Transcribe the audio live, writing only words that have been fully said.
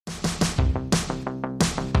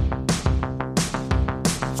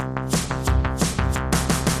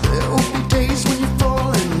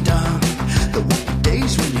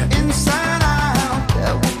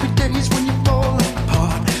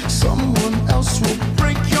else will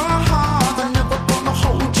break your heart. I'm never gonna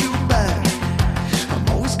hold you back. I'm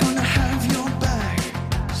always gonna have your back.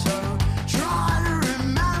 So try to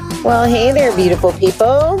remember. Well, hey there, beautiful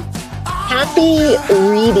people. Happy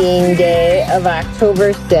reading day of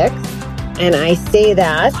October 6th. And I say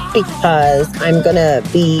that because I'm going to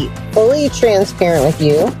be fully transparent with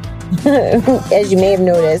you. As you may have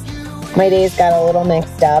noticed, my days got a little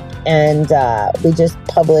mixed up, and we just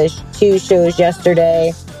published 2 shows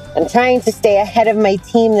yesterday. I'm trying to stay ahead of my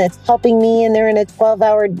team that's helping me, and they're in a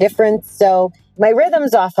 12-hour difference, so my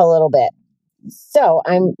rhythm's off a little bit. So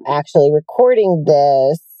I'm actually recording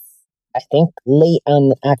this, I think, late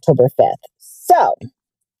on October 5th. So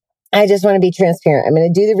I just want to be transparent. I'm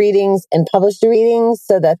going to do the readings and publish the readings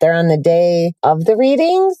so that they're on the day of the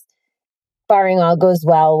readings, barring all goes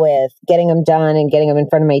well with getting them done and getting them in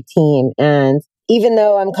front of my team. And even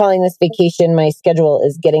though I'm calling this vacation, my schedule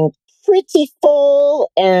is getting pretty full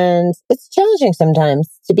and it's challenging sometimes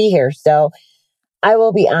to be here. So I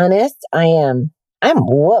will be honest, I'm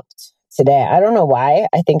whooped today. I don't know why.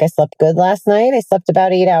 I think I slept good last night. I slept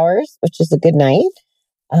about 8 hours, which is a good night.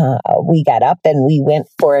 We got up and we went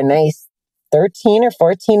for a nice 13 or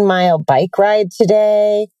 14 mile bike ride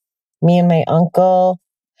today, me and my uncle.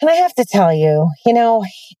 And I have to tell you,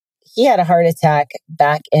 he had a heart attack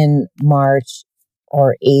back in March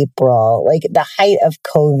or April, like the height of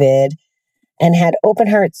COVID, and had open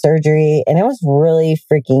heart surgery. And it was really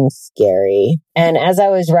freaking scary. And as I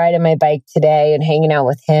was riding my bike today and hanging out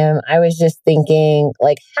with him, I was just thinking,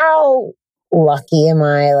 like, how lucky am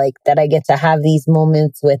I, like, that I get to have these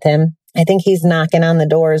moments with him. I think he's knocking on the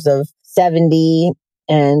doors of 70.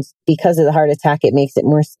 And because of the heart attack, it makes it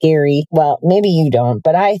more scary. Well, maybe you don't,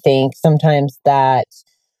 but I think sometimes that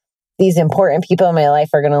these important people in my life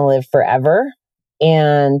are going to live forever.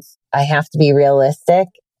 And I have to be realistic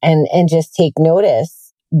and just take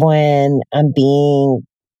notice when I'm being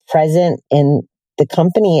present in the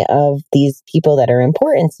company of these people that are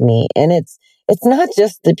important to me. And it's not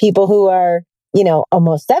just the people who are,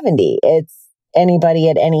 almost 70. It's anybody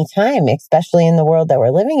at any time, especially in the world that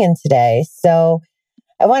we're living in today. So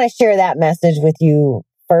I want to share that message with you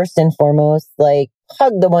first and foremost. Like,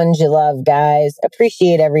 hug the ones you love, guys.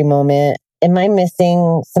 Appreciate every moment. Am I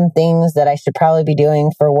missing some things that I should probably be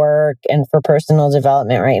doing for work and for personal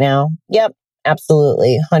development right now? Yep,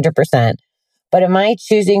 absolutely, 100%. But am I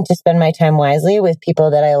choosing to spend my time wisely with people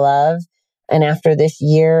that I love? And after this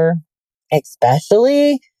year,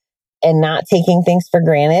 especially, and not taking things for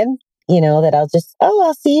granted, that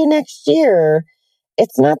I'll see you next year.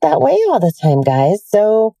 It's not that way all the time, guys.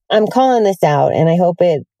 So I'm calling this out, and I hope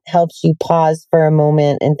it helps you pause for a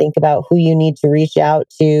moment and think about who you need to reach out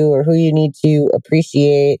to, or who you need to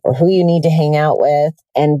appreciate, or who you need to hang out with,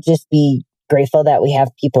 and just be grateful that we have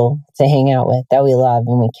people to hang out with that we love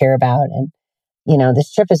and we care about. And,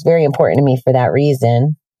 this trip is very important to me for that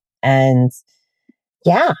reason. And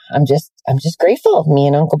yeah, I'm just grateful. Me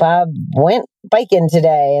and Uncle Bob went biking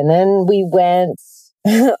today, and then we went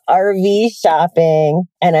RV shopping,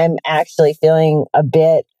 and I'm actually feeling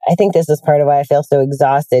I think this is part of why I feel so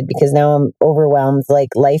exhausted, because now I'm overwhelmed. Like,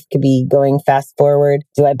 life could be going fast forward.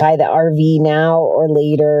 Do I buy the RV now or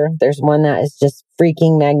later? There's one that is just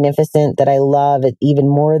freaking magnificent that I love it even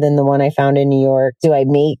more than the one I found in New York. Do I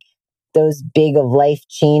make those big of life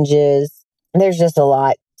changes? There's just a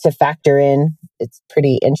lot to factor in. It's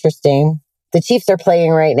pretty interesting. The Chiefs are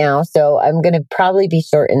playing right now, so I'm going to probably be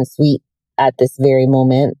short and sweet at this very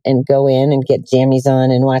moment and go in and get jammies on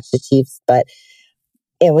and watch the Chiefs. But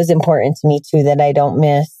it was important to me too that I don't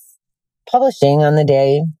miss publishing on the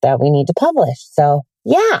day that we need to publish. So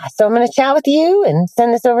yeah, so I'm going to chat with you and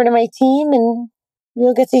send this over to my team, and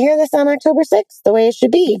you'll get to hear this on October 6th, the way it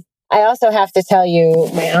should be. I also have to tell you,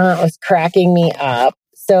 my aunt was cracking me up.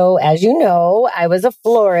 So as you know, I was a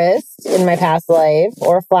florist in my past life,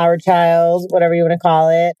 or a flower child, whatever you want to call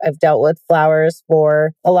it. I've dealt with flowers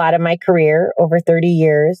for a lot of my career, over 30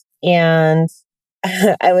 years. And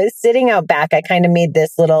I was sitting out back. I kind of made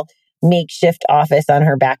this little makeshift office on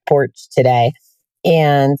her back porch today.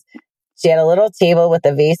 And she had a little table with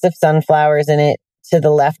a vase of sunflowers in it to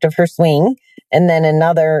the left of her swing, and then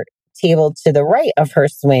another table to the right of her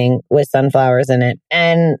swing with sunflowers in it.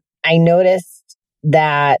 And I noticed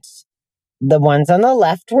that the ones on the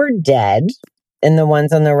left were dead and the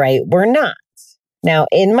ones on the right were not. Now,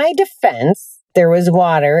 in my defense, there was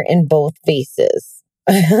water in both vases.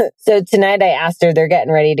 So tonight I asked her, they're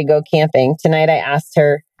getting ready to go camping. Tonight I asked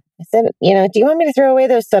her, I said, do you want me to throw away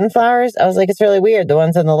those sunflowers? I was like, it's really weird. The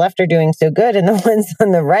ones on the left are doing so good, and the ones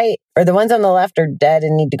on the right, or the ones on the left are dead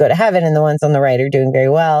and need to go to heaven, and the ones on the right are doing very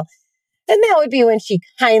well. And that would be when she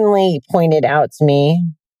kindly pointed out to me,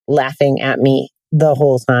 laughing at me the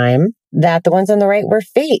whole time that the ones on the right were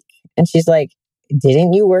fake. And she's like,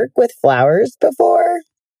 didn't you work with flowers before?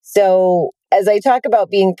 So as I talk about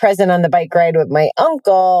being present on the bike ride with my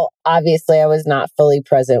uncle, obviously I was not fully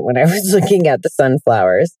present when I was looking at the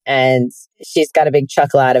sunflowers, and she's got a big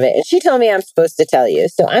chuckle out of it. And she told me I'm supposed to tell you.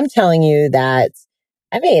 So I'm telling you that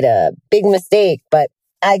I made a big mistake, but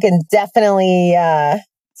I can definitely tie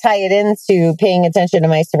it into paying attention to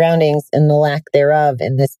my surroundings and the lack thereof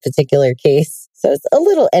in this particular case. So it's a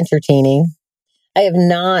little entertaining. I have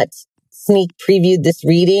not sneak previewed this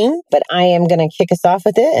reading, but I am going to kick us off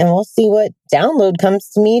with it and we'll see what download comes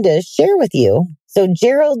to me to share with you. So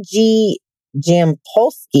Gerald G.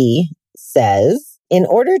 Jampolsky says, in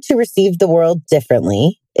order to receive the world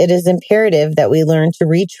differently, it is imperative that we learn to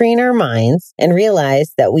retrain our minds and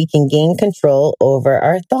realize that we can gain control over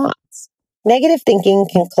our thoughts. Negative thinking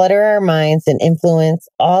can clutter our minds and influence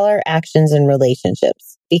all our actions and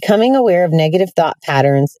relationships. Becoming aware of negative thought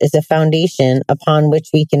patterns is a foundation upon which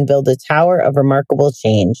we can build a tower of remarkable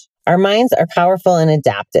change. Our minds are powerful and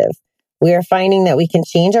adaptive. We are finding that we can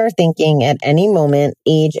change our thinking at any moment,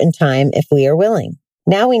 age, and time if we are willing.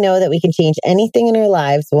 Now we know that we can change anything in our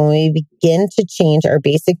lives when we begin to change our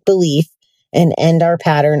basic belief and end our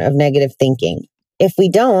pattern of negative thinking. If we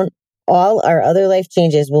don't, all our other life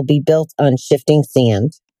changes will be built on shifting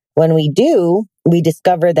sand. When we do, we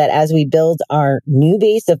discover that as we build our new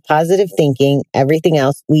base of positive thinking, everything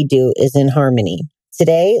else we do is in harmony.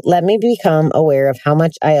 Today, let me become aware of how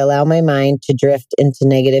much I allow my mind to drift into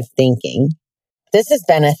negative thinking. This has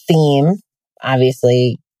been a theme,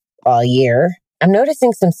 obviously, all year. I'm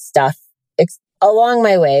noticing some stuff along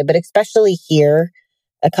my way, but especially here,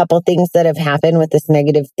 a couple things that have happened with this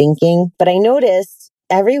negative thinking. But I noticed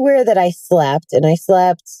everywhere that I slept, and I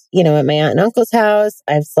slept, at my aunt and uncle's house.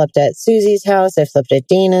 I've slept at Susie's house. I've slept at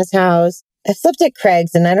Dana's house. I've slept at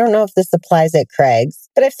Craig's, and I don't know if this applies at Craig's,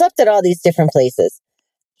 but I've slept at all these different places.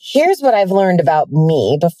 Here's what I've learned about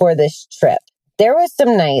me before this trip. There was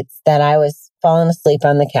some nights that I was falling asleep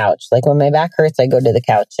on the couch. Like when my back hurts, I go to the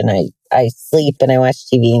couch and I sleep and I watch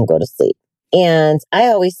TV and go to sleep. And I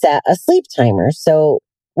always set a sleep timer. So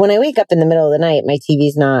when I wake up in the middle of the night, my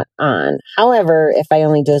TV's not on. However, if I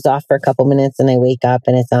only doze off for a couple minutes and I wake up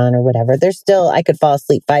and it's on or whatever, I could fall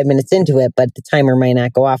asleep 5 minutes into it, but the timer might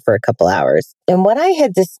not go off for a couple hours. And what I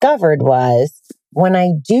had discovered was when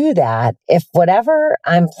I do that, if whatever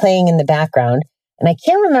I'm playing in the background, and I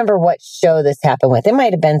can't remember what show this happened with, it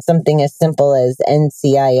might have been something as simple as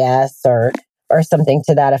NCIS or something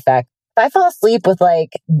to that effect. If I fall asleep with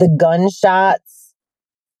like the gunshots,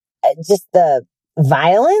 just the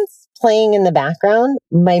violence playing in the background,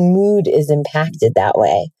 my mood is impacted that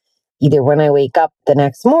way. Either when I wake up the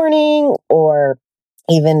next morning or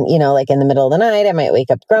even, like in the middle of the night, I might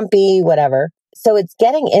wake up grumpy, whatever. So it's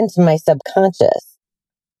getting into my subconscious.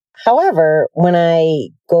 However, when I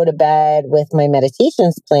go to bed with my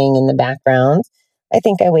meditations playing in the background, I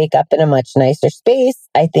think I wake up in a much nicer space.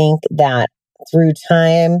 I think that through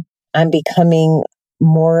time, I'm becoming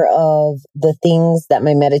more of the things that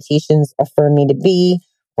my meditations affirm me to be,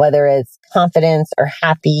 whether it's confidence or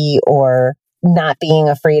happy or not being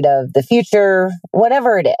afraid of the future,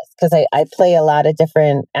 whatever it is, because I play a lot of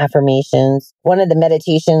different affirmations. One of the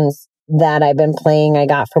meditations that I've been playing, I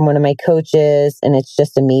got from one of my coaches, and it's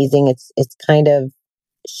just amazing. It's kind of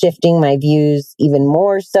shifting my views even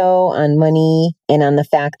more so on money and on the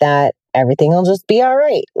fact that everything will just be all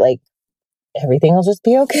right. Like everything will just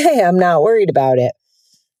be okay. I'm not worried about it.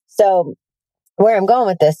 So where I'm going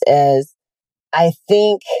with this is I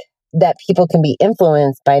think that people can be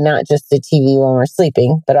influenced by not just the TV when we're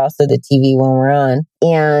sleeping, but also the TV when we're on.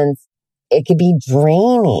 And it could be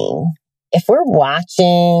draining. If we're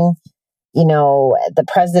watching, the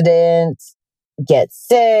president gets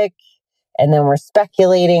sick and then we're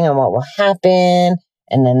speculating on what will happen.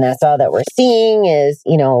 And then that's all that we're seeing is,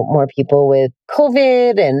 more people with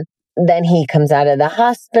COVID. And then he comes out of the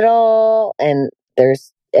hospital and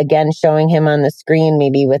there's again showing him on the screen,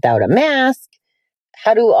 maybe without a mask.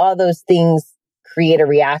 How do all those things create a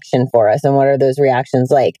reaction for us? And what are those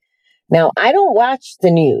reactions like? Now, I don't watch the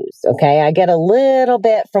news, okay? I get a little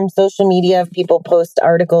bit from social media if people post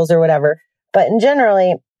articles or whatever, but in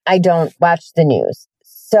generally, I don't watch the news.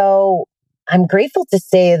 So I'm grateful to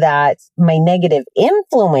say that my negative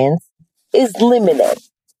influence is limited,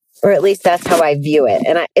 or at least that's how I view it.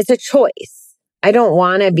 And it's a choice. I don't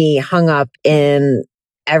want to be hung up in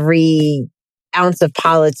every ounce of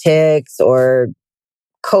politics or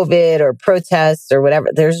COVID or protests or whatever.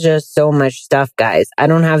 There's just so much stuff, guys. I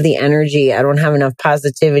don't have the energy. I don't have enough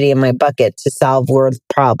positivity in my bucket to solve world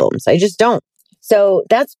problems. I just don't. So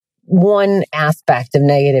that's one aspect of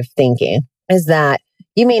negative thinking is that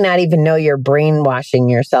you may not even know you're brainwashing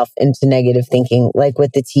yourself into negative thinking, like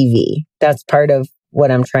with the TV. That's part of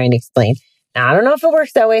what I'm trying to explain. Now, I don't know if it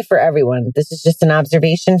works that way for everyone. This is just an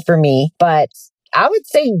observation for me, but I would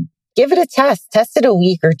say give it a test. Test it a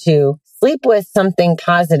week or two. Sleep with something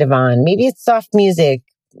positive on. Maybe it's soft music.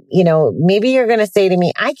 Maybe you're going to say to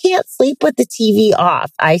me, I can't sleep with the TV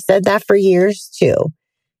off. I said that for years too.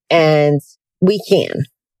 And we can.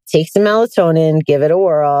 Take some melatonin, give it a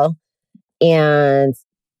whirl, and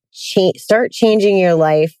start changing your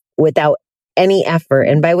life without any effort.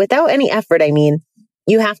 And by without any effort, I mean,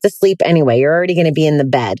 you have to sleep anyway. You're already going to be in the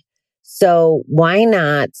bed. So why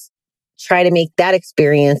not try to make that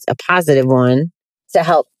experience a positive one to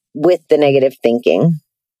help with the negative thinking?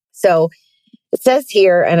 So it says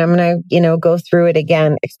here, and I'm going to, go through it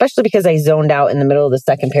again, especially because I zoned out in the middle of the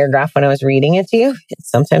second paragraph when I was reading it to you.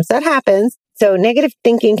 Sometimes that happens. So negative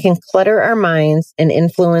thinking can clutter our minds and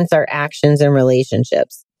influence our actions and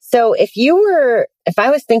relationships. So if I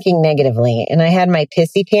was thinking negatively and I had my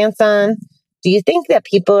pissy pants on, do you think that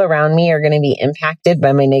people around me are going to be impacted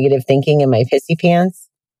by my negative thinking and my pissy pants?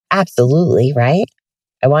 Absolutely, right?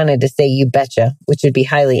 I wanted to say you betcha, which would be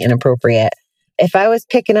highly inappropriate. If I was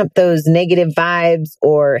picking up those negative vibes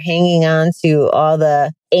or hanging on to all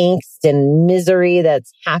the angst and misery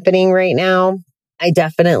that's happening right now,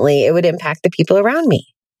 it would impact the people around me.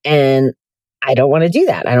 And I don't want to do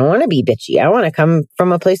that. I don't want to be bitchy. I want to come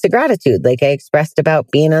from a place of gratitude, like I expressed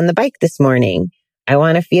about being on the bike this morning. I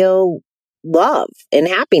want to feel love and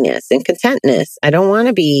happiness and contentness. I don't want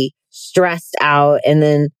to be stressed out and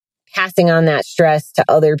then passing on that stress to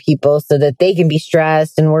other people so that they can be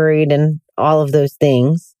stressed and worried and all of those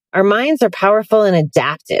things. Our minds are powerful and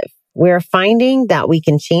adaptive. We're finding that we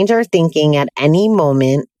can change our thinking at any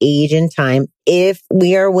moment, age, and time if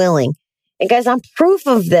we are willing. And guys, I'm proof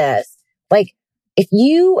of this. Like, if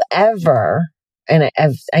you ever, and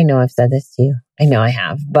I know I've said this to you, I know I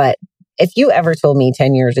have, but if you ever told me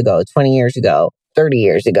 10 years ago, 20 years ago, 30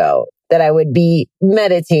 years ago, that I would be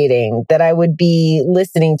meditating, that I would be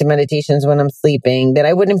listening to meditations when I'm sleeping, that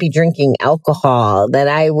I wouldn't be drinking alcohol, that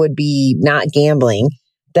I would be not gambling,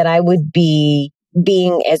 that I would be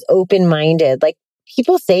being as open-minded. Like,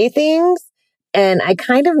 people say things and I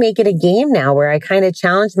kind of make it a game now where I kind of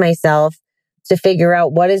challenge myself to figure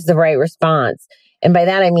out what is the right response. And by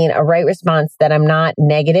that, I mean a right response that I'm not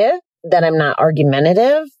negative, that I'm not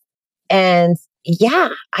argumentative. And yeah,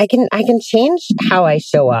 I can change how I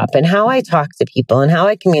show up and how I talk to people and how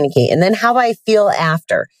I communicate and then how I feel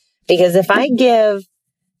after. Because if I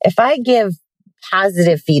give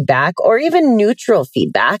positive feedback or even neutral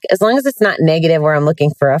feedback, as long as it's not negative where I'm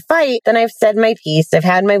looking for a fight, then I've said my piece, I've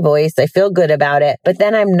had my voice, I feel good about it, but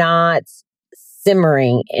then I'm not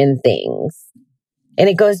simmering in things. And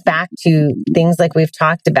it goes back to things like we've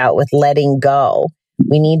talked about with letting go.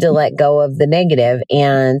 We need to let go of the negative.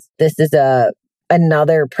 And this is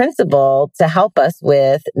another principle to help us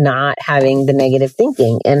with not having the negative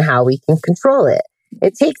thinking and how we can control it.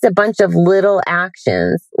 It takes a bunch of little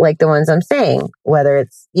actions like the ones I'm saying, whether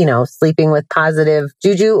it's, sleeping with positive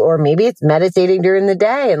juju, or maybe it's meditating during the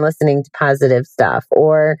day and listening to positive stuff.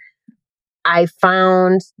 Or I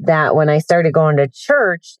found that when I started going to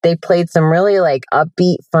church, they played some really like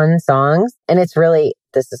upbeat, fun songs. And this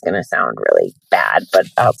is going to sound really bad, but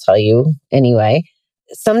I'll tell you anyway.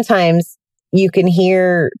 Sometimes you can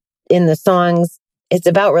hear in the songs, it's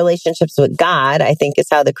about relationships with God, I think is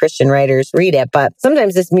how the Christian writers read it. But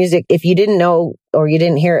sometimes this music, if you didn't know or you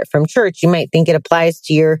didn't hear it from church, you might think it applies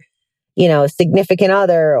to your, significant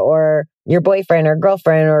other or your boyfriend or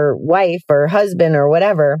girlfriend or wife or husband or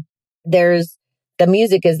whatever. The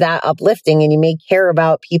music is that uplifting and you may care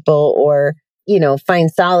about people or, find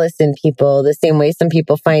solace in people the same way some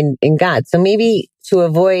people find in God. So maybe to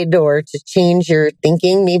avoid or to change your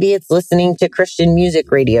thinking, maybe it's listening to Christian music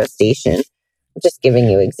radio station. I'm just giving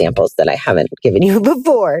you examples that I haven't given you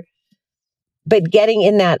before. But getting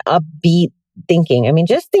in that upbeat thinking,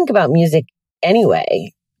 just think about music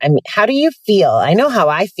anyway. How do you feel? I know how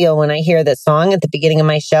I feel when I hear this song at the beginning of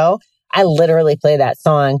my show. I literally play that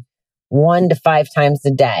song 1 to 5 times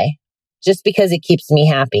a day just because it keeps me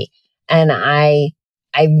happy. And I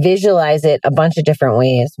visualize it a bunch of different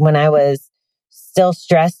ways. When I was still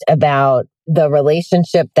stressed about the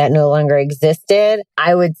relationship that no longer existed,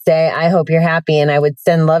 I would say, I hope you're happy. And I would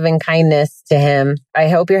send love and kindness to him. I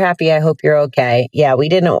hope you're happy. I hope you're okay. Yeah, we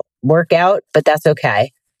didn't work out, but that's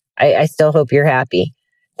okay. I still hope you're happy.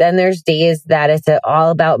 Then there's days that it's all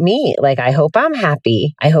about me. Like, I hope I'm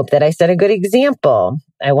happy. I hope that I set a good example.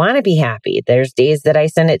 I want to be happy. There's days that I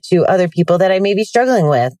send it to other people that I may be struggling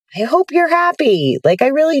with. I hope you're happy. Like, I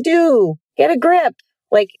really do. Get a grip.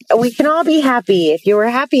 Like, we can all be happy. If you were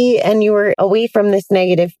happy and you were away from this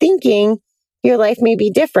negative thinking, your life may be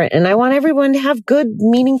different. And I want everyone to have good,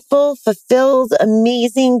 meaningful, fulfilled,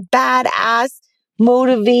 amazing, badass,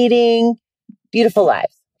 motivating, beautiful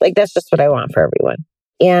lives. Like, that's just what I want for everyone.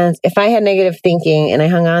 And if I had negative thinking and I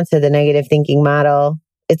hung on to the negative thinking model,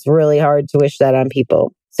 it's really hard to wish that on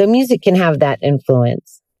people. So music can have that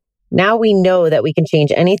influence. Now we know that we can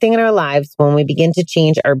change anything in our lives when we begin to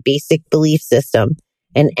change our basic belief system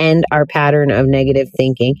and end our pattern of negative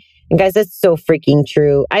thinking. And guys, that's so freaking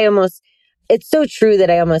true. It's so true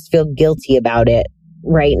that I almost feel guilty about it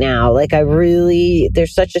right now. Like,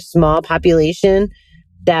 there's such a small population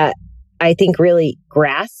that I think really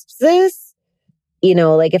grasps this. You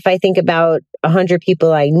know, like if I think about 100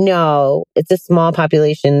 people I know, it's a small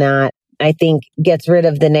population that I think gets rid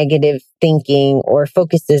of the negative thinking or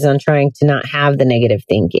focuses on trying to not have the negative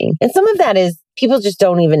thinking. And some of that is people just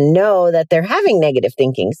don't even know that they're having negative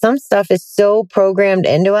thinking. Some stuff is so programmed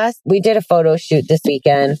into us. We did a photo shoot this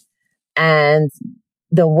weekend, and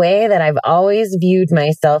the way that I've always viewed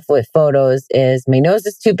myself with photos is my nose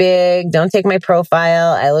is too big. Don't take my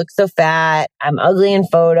profile. I look so fat. I'm ugly in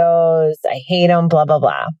photos. I hate them, blah, blah,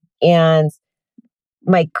 blah. And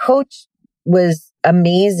my coach was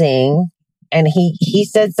amazing. And he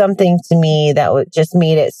said something to me that just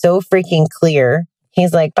made it so freaking clear.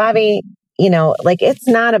 He's like, Bobby, you know, like, it's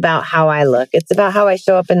not about how I look. It's about how I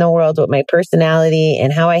show up in the world with my personality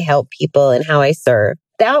and how I help people and how I serve.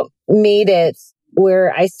 That made it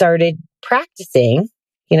where I started practicing,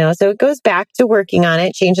 you know, so it goes back to working on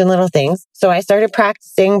it, changing little things. So I started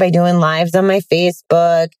practicing by doing lives on my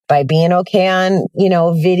Facebook, by being okay on, you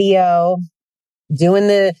know, video, doing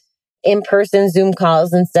the in-person Zoom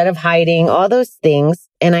calls instead of hiding, all those things.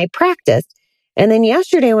 And I practiced. And then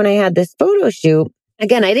yesterday when I had this photo shoot,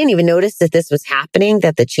 again, I didn't even notice that this was happening,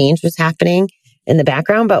 that the change was happening in the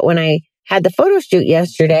background. But when I had the photo shoot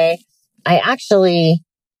yesterday, I actually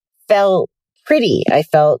felt pretty. I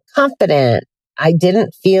felt confident. I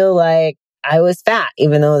didn't feel like I was fat,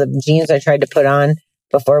 even though the jeans I tried to put on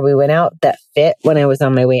before we went out that fit when I was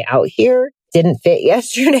on my way out here didn't fit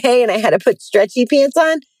yesterday and I had to put stretchy pants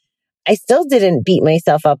on. I still didn't beat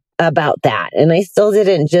myself up about that. And I still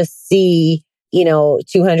didn't just see, you know,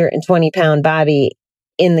 220-pound Bobby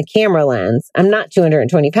in the camera lens. I'm not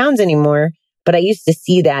 220 pounds anymore, but I used to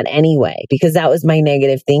see that anyway because that was my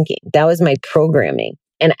negative thinking. That was my programming.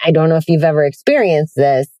 And I don't know if you've ever experienced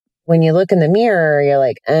this. When you look in the mirror, you're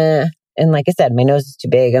like, And like I said, my nose is too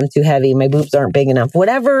big. I'm too heavy. My boobs aren't big enough.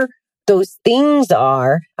 Whatever those things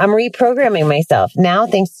are, I'm reprogramming myself. Now,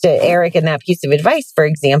 thanks to Eric and that piece of advice, for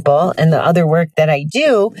example, and the other work that I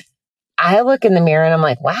do, I look in the mirror and I'm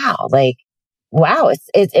like, wow,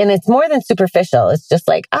 it's more than superficial. It's just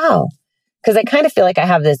like, oh, because I kind of feel like I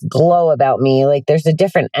have this glow about me. Like there's a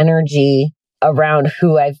different energy around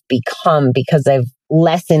who I've become because I've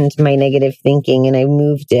lessened my negative thinking and I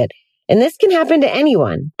moved it. And this can happen to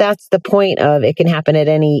anyone. That's the point of it can happen at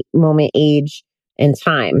any moment, age, and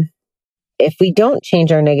time. If we don't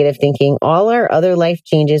change our negative thinking, all our other life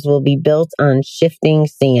changes will be built on shifting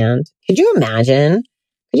sand. Could you imagine?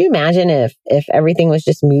 If everything was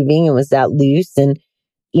just moving and was that loose and,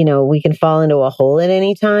 you know, we can fall into a hole at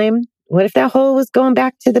any time? What if that hole was going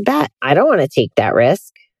back to the bat? I don't want to take that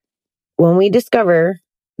risk. When we discover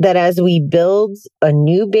that as we build a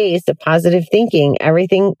new base of positive thinking,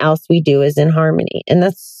 everything else we do is in harmony. And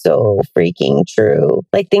that's so freaking true.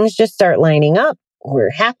 Like things just start lining up.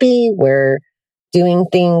 We're happy. We're doing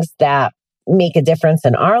things that make a difference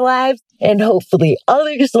in our lives and hopefully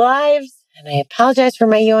others' lives. And I apologize for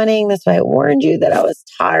my yawning. That's why I warned you that I was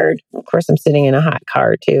tired. Of course, I'm sitting in a hot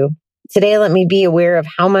car too. Today, let me be aware of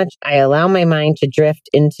how much I allow my mind to drift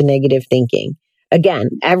into negative thinking. Again,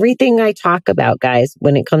 everything I talk about, guys,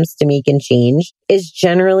 when it comes to make and change is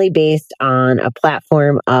generally based on a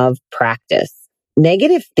platform of practice.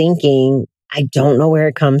 Negative thinking, I don't know where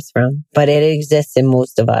it comes from, but it exists in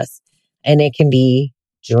most of us. And it can be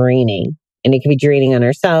draining. And it can be draining on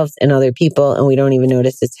ourselves and other people, and we don't even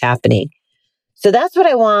notice it's happening. So that's what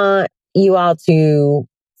I want you all to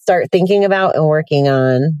start thinking about and working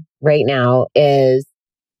on right now is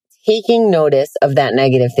taking notice of that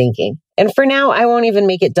negative thinking. And for now, I won't even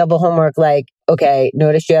make it double homework like, okay,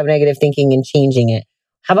 notice you have negative thinking and changing it.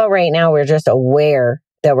 How about right now we're just aware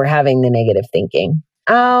that we're having the negative thinking?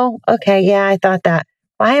 Oh, okay, yeah, I thought that.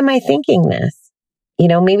 Why am I thinking this? You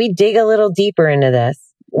know, maybe dig a little deeper into this.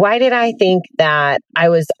 Why did I think that I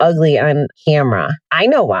was ugly on camera? I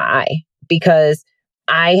know why. Because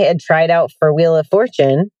I had tried out for Wheel of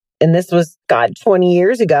Fortune, and this was, 20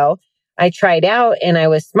 years ago. I tried out and I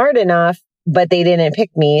was smart enough, but they didn't pick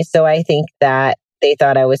me. So I think that they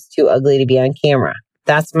thought I was too ugly to be on camera.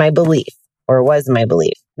 That's my belief, or was my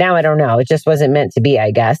belief. Now I don't know. It just wasn't meant to be,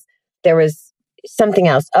 I guess. There was something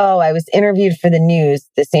else. Oh, I was interviewed for the news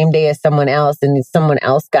the same day as someone else, and someone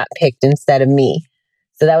else got picked instead of me.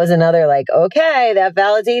 So that was another okay, that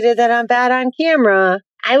validated that I'm bad on camera.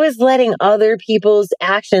 I was letting other people's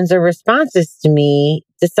actions or responses to me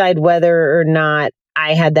decide whether or not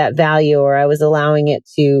I had that value, or I was allowing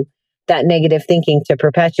that negative thinking to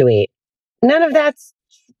perpetuate. None of that's,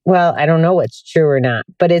 I don't know what's true or not,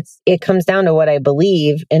 but it comes down to what I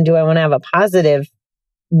believe. And do I want to have a positive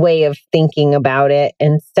way of thinking about it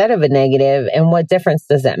instead of a negative? And what difference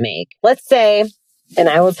does that make? Let's say, and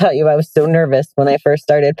I will tell you, I was so nervous when I first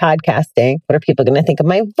started podcasting. What are people going to think of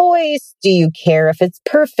my voice? Do you care if it's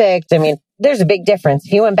perfect? I mean, there's a big difference.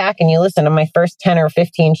 If you went back and you listened to my first 10 or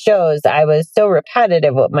 15 shows, I was so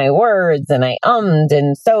repetitive with my words, and I ummed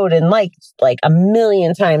and sewed and liked a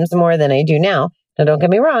million times more than I do now. Now, don't get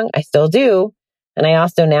me wrong, I still do. And I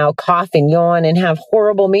also now cough and yawn and have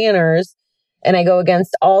horrible manners. And I go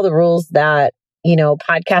against all the rules that,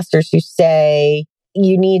 podcasters who say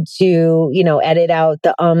you need to, edit out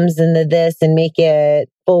the ums and the this and make it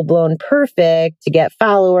full blown perfect to get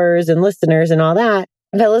followers and listeners and all that.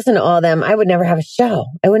 If I listened to all of them, I would never have a show.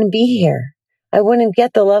 I wouldn't be here. I wouldn't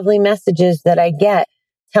get the lovely messages that I get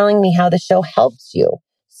telling me how the show helps you.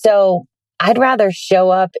 So I'd rather show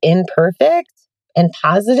up imperfect and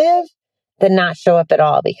positive than not show up at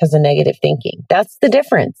all because of negative thinking. That's the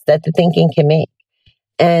difference that the thinking can make.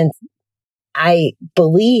 And I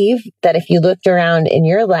believe that if you looked around in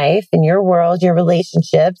your life, in your world, your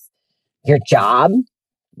relationships, your job,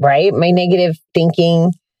 right? My negative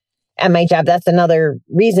thinking at my job, that's another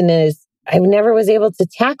reason is I never was able to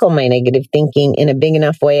tackle my negative thinking in a big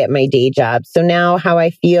enough way at my day job. So now how I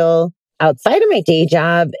feel outside of my day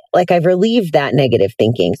job, I've relieved that negative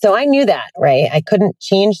thinking. So I knew that, right? I couldn't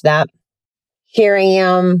change that. Here I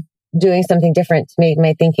am doing something different to make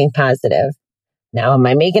my thinking positive. Now, am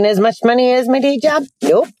I making as much money as my day job?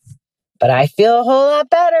 Nope. But I feel a whole lot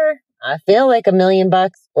better. I feel like $1 million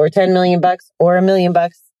or $10 million or $1 million, $1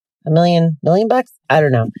 million bucks. I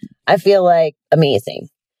don't know. I feel amazing.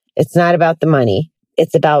 It's not about the money.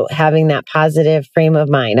 It's about having that positive frame of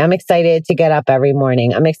mind. I'm excited to get up every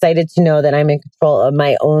morning. I'm excited to know that I'm in control of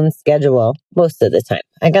my own schedule most of the time.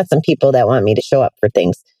 I got some people that want me to show up for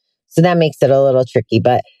things. So that makes it a little tricky,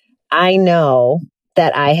 but I know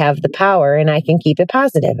that I have the power and I can keep it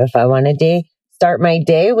positive. If I want to start my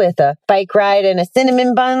day with a bike ride and a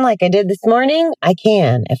cinnamon bun like I did this morning, I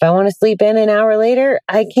can. If I want to sleep in an hour later,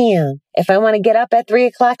 I can. If I want to get up at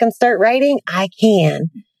 3:00 and start writing, I can.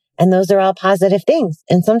 And those are all positive things.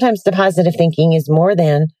 And sometimes the positive thinking is more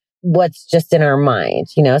than what's just in our mind.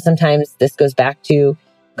 Sometimes this goes back to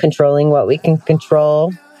controlling what we can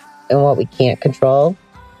control and what we can't control,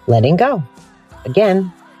 letting go.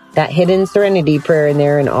 Again, that hidden serenity prayer in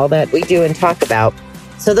there and all that we do and talk about.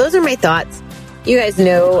 So those are my thoughts. You guys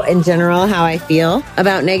know in general how I feel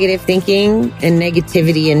about negative thinking and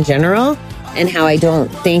negativity in general, and how I don't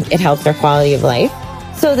think it helps our quality of life.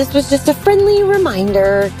 So this was just a friendly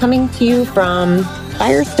reminder coming to you from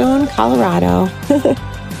Firestone, Colorado.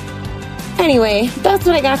 Anyway, that's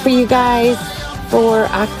what I got for you guys for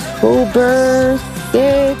October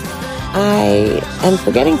 6th. I am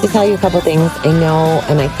forgetting to tell you a couple things I know,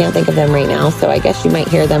 and I can't think of them right now. So I guess you might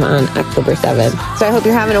hear them on October 7th. So I hope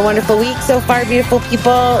you're having a wonderful week so far, beautiful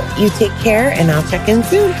people. You take care, and I'll check in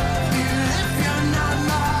soon.